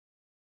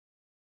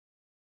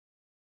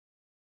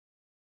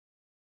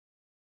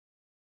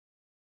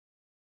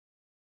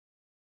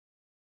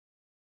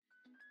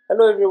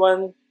Hello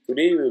everyone,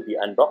 today we will be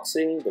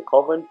unboxing the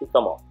Corvan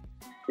picaMop.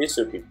 This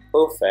will be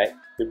perfect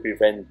to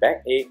prevent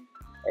backache,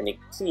 and it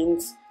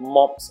cleans,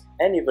 mops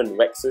and even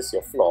waxes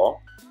your floor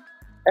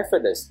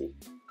effortlessly.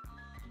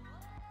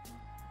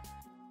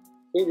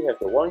 Here we have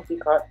the warranty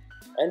card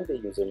and the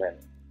user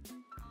manual.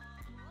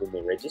 You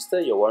may register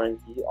your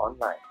warranty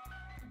online.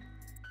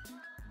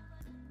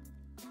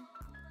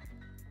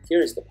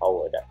 Here is the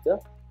power adapter.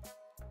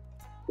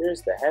 Here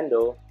is the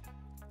handle.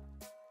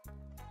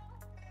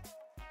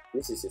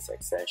 This is its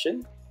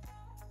extension.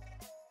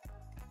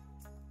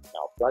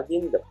 Now plug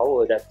in the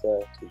power adapter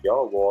to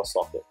your wall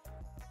socket.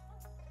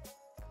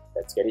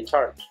 Let's get it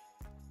charged.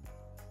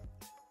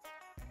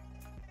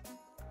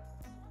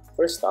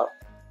 First up,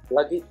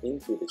 plug it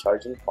into the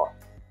charging port.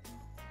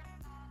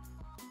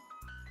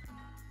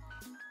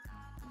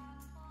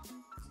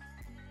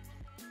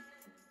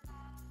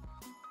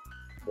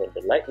 When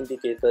the light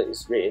indicator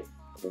is red,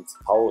 it means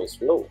power is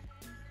low.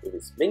 If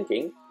it's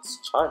blinking, it's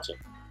charging.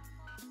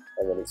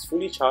 And when it's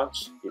fully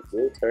charged, it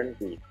will turn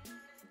green.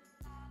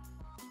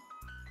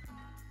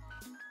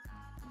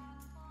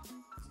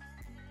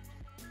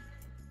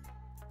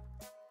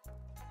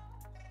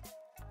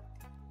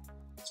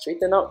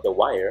 Straighten out the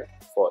wire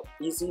for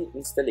easy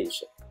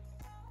installation.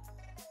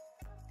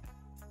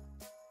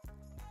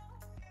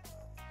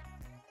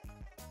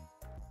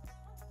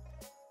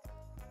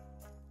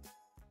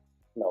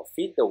 Now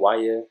feed the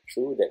wire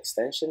through the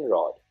extension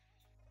rod.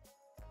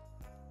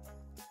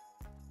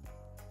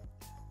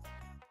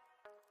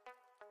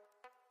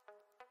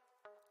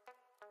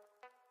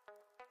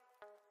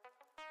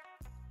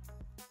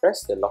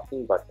 Press the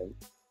locking button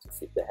to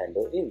fit the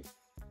handle in.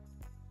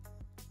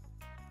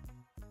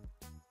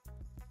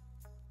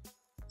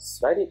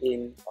 Slide it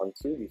in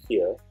until you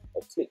hear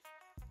a click.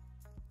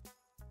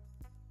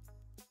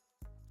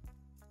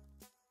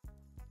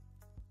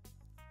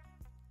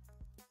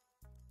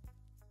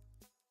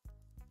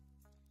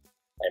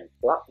 And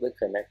plug the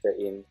connector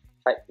in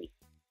tightly.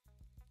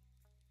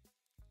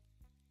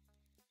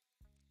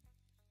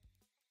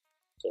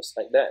 Just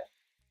like that.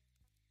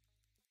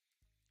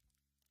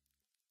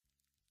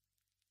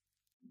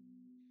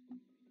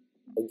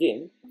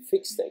 Again,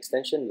 fix the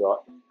extension rod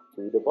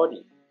to the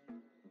body.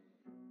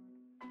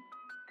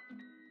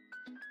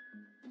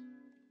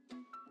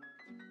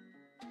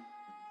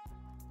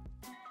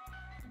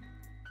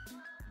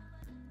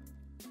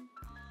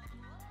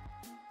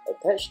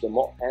 Attach the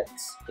mop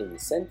pads in the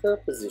center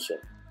position.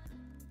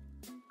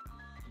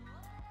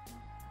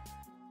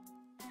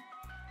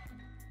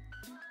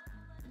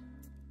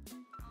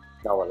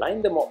 Now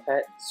align the mop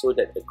pad so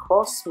that the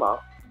cross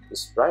mark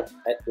is right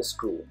at the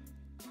screw.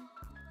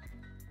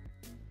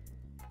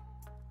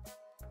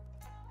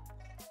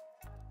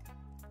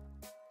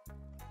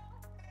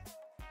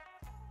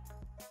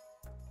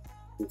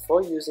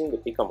 Before using the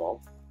picaMop,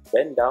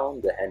 bend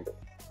down the handle.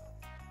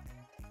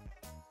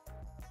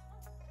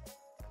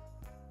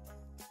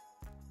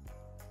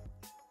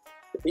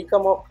 The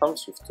picaMop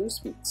comes with two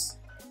speeds.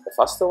 The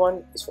faster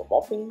one is for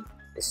mopping,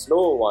 the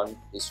slower one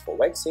is for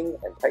waxing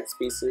and tight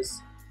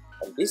spaces,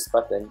 and this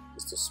button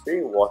is to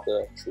spray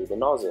water through the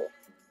nozzle.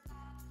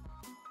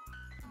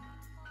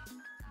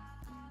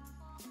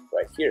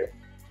 Right here.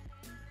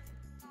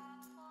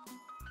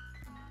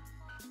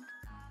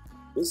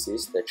 This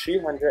is the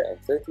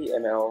 330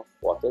 ml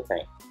water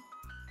tank.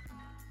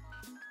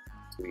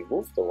 To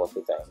remove the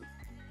water tank,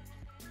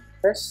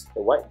 press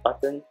the white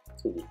button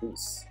to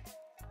release.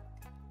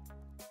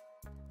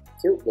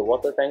 Tilt the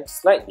water tank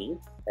slightly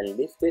and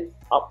lift it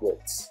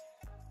upwards,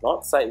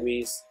 not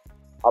sideways,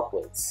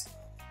 upwards.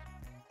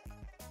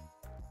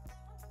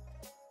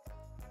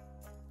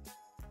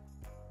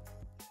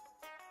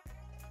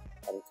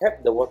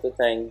 Uncap the water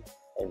tank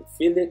and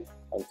fill it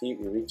until it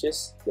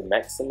reaches the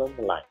maximum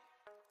line.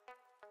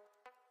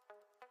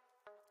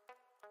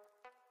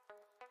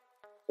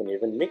 You can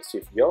even mix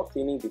with your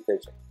cleaning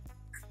detergent.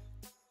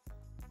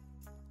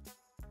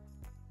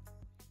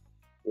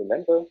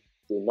 Remember,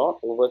 do not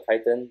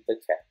over-tighten the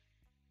cap.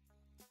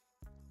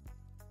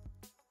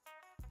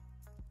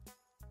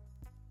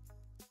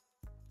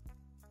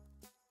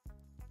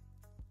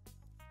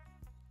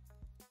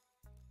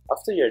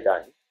 After you're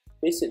done,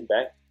 place it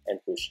back and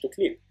push the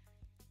clip.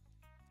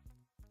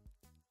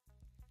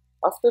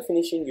 After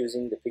finishing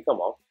using the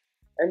picaMop,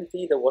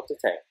 empty the water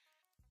tank.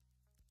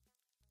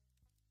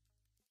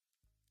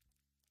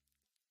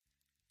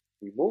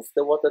 Remove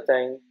the water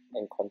tank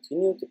and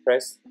continue to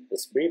press the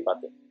spray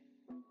button.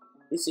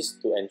 This is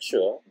to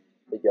ensure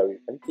that you are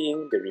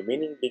emptying the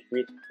remaining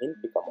liquid in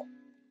picaMop.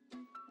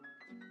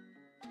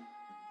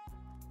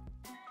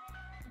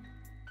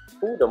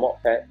 Pull the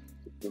mop pad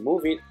to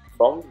remove it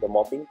from the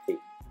mopping tape.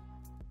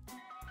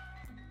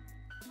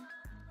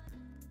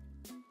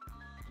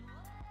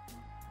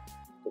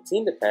 To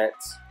clean the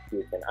pads,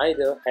 you can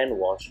either hand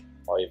wash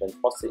or even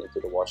toss it into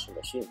the washing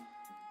machine.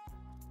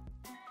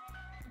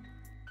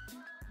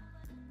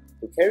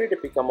 To carry the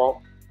picaMop,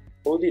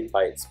 hold it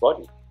by its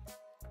body.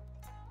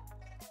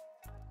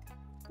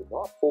 Do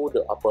not hold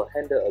the upper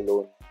handle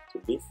alone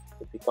to lift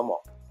the picaMop.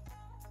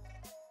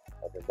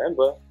 But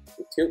remember,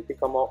 to tilt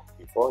picaMop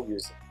before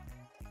using.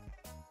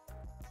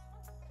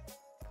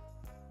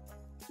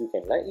 You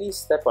can lightly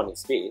step on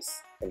its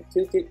base and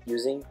tilt it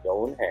using your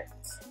own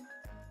hands.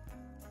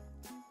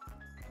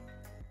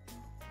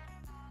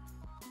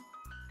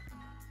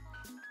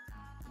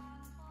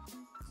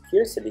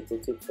 Here's a little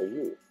tip for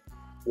you.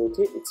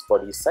 Rotate its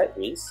body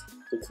sideways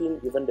to clean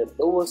even the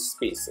lowest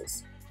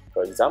spaces,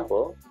 for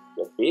example,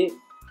 your bed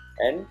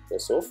and the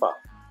sofa.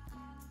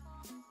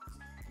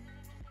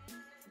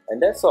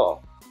 And that's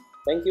all.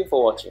 Thank you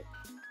for watching.